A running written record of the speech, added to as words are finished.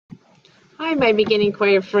Hi, my beginning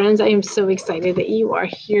choir friends. I am so excited that you are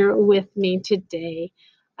here with me today.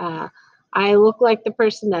 Uh, I look like the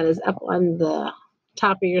person that is up on the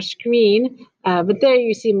top of your screen, but there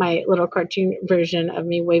you see my little cartoon version of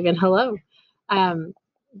me waving hello. Um,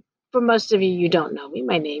 for most of you, you don't know me.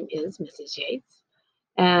 My name is Mrs. Yates,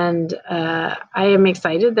 and I am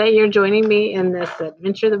excited that you're joining me in this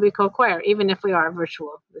adventure that we call choir, even if we are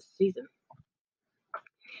virtual this season.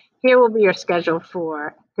 Here will be your schedule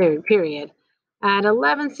for third period. At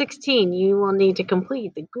 11:16, you will need to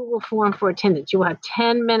complete the Google form for attendance. You will have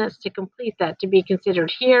 10 minutes to complete that to be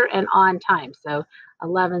considered here and on time. So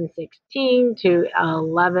 11:16 to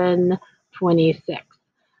 11:26.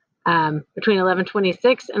 Between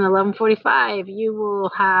 11:26 and 11:45, you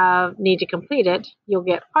will need to complete it. You'll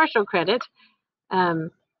get partial credit.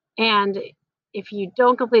 Um, and if you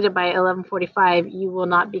don't complete it by 11:45, you will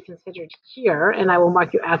not be considered here, and I will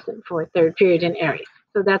mark you absent for third period in Aries.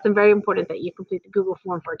 So that's very important that you complete the Google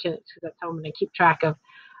form for attendance, because that's how I'm going to keep track of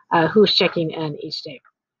who's checking in each day.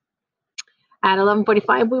 At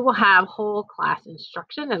 11:45, we will have whole class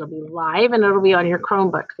instruction. It'll be live, and it'll be on your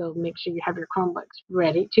Chromebook. So make sure you have your Chromebooks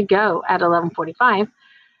ready to go at 11:45.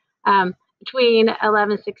 Between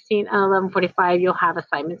 11:16 and 11:45, you'll have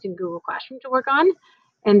assignments in Google Classroom to work on.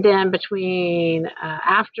 And then between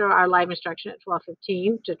after our live instruction at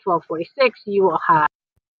 12:15 to 12:46, you will have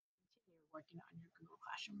working on your Google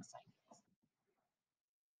Classroom assignments.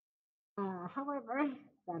 However,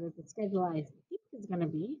 that is the schedule I think is going to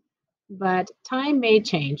be, but time may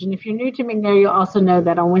change. And if you're new to McNair, you'll also know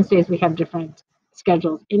that on Wednesdays we have different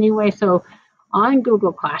schedules anyway. So on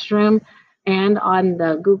Google Classroom and on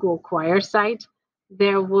the Google Choir site,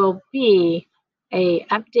 there will be a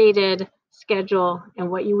updated schedule and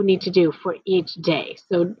what you would need to do for each day.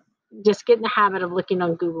 So just get in the habit of looking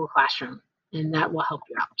on Google Classroom, and that will help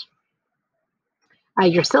you out.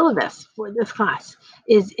 Your syllabus for this class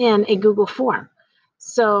is in a Google form.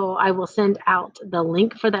 So I will send out the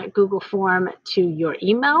link for that Google form to your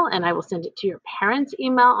email, and I will send it to your parents'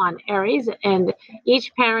 email on Aries. And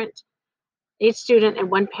each parent, each student, and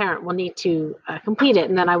one parent will need to complete it,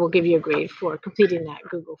 and then I will give you a grade for completing that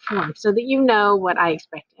Google form so that you know what I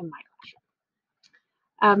expect in my classroom.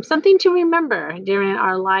 Something to remember during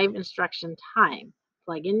our live instruction time: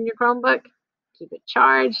 plug in your Chromebook, keep it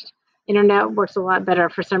charged. Internet works a lot better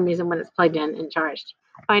for some reason when it's plugged in and charged.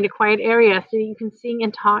 Find a quiet area so you can sing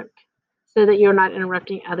and talk so that you're not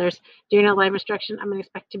interrupting others. During a live instruction, I'm going to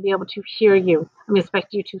expect to be able to hear you. I'm going to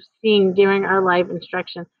expect you to sing during our live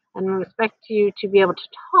instruction. I'm going to expect you to be able to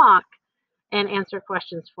talk and answer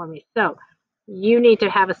questions for me. So you need to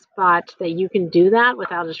have a spot that you can do that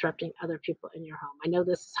without disrupting other people in your home. I know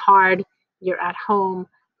this is hard. You're at home.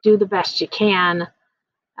 Do the best you can.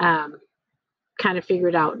 Kind of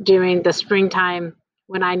figured out during the springtime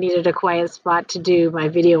when I needed a quiet spot to do my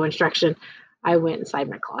video instruction, I went inside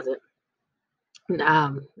my closet.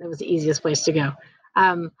 It was the easiest place to go.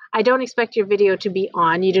 I don't expect your video to be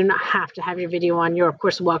on. You do not have to have your video on. You're, of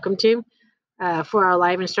course, welcome to for our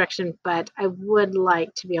live instruction, but I would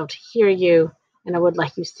like to be able to hear you, and I would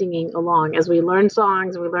like you singing along as we learn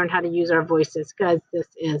songs, we learn how to use our voices, because this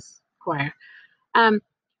is choir.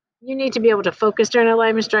 You need to be able to focus during a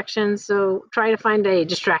live instruction, so try to find a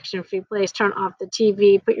distraction-free place, turn off the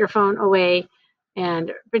TV, put your phone away,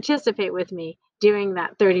 and participate with me during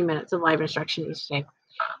that 30 minutes of live instruction each day.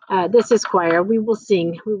 This is choir. We will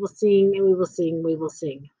sing, we will sing, and we will sing, we will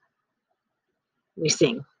sing. We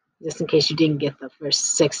sing, just in case you didn't get the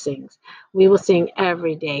first 6 things. We will sing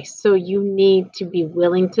every day, so you need to be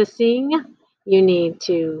willing to sing. You need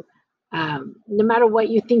to, no matter what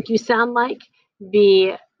you think you sound like,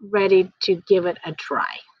 be ready to give it a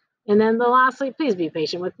try. And then lastly, please be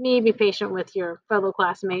patient with me, be patient with your fellow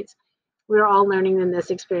classmates. We're all learning in this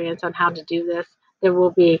experience on how to do this. There will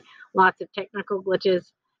be lots of technical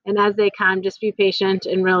glitches, and as they come, just be patient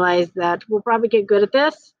and realize that we'll probably get good at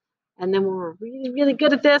this. And then when we're really, really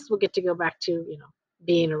good at this, we'll get to go back to,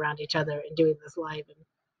 being around each other and doing this live and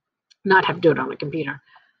not have to do it on a computer.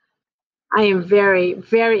 I am very,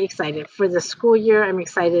 very excited for the school year. I'm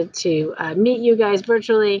excited to meet you guys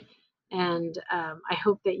virtually, and I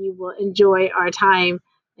hope that you will enjoy our time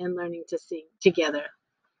in learning to sing together.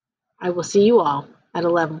 I will see you all at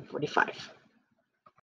 11:45.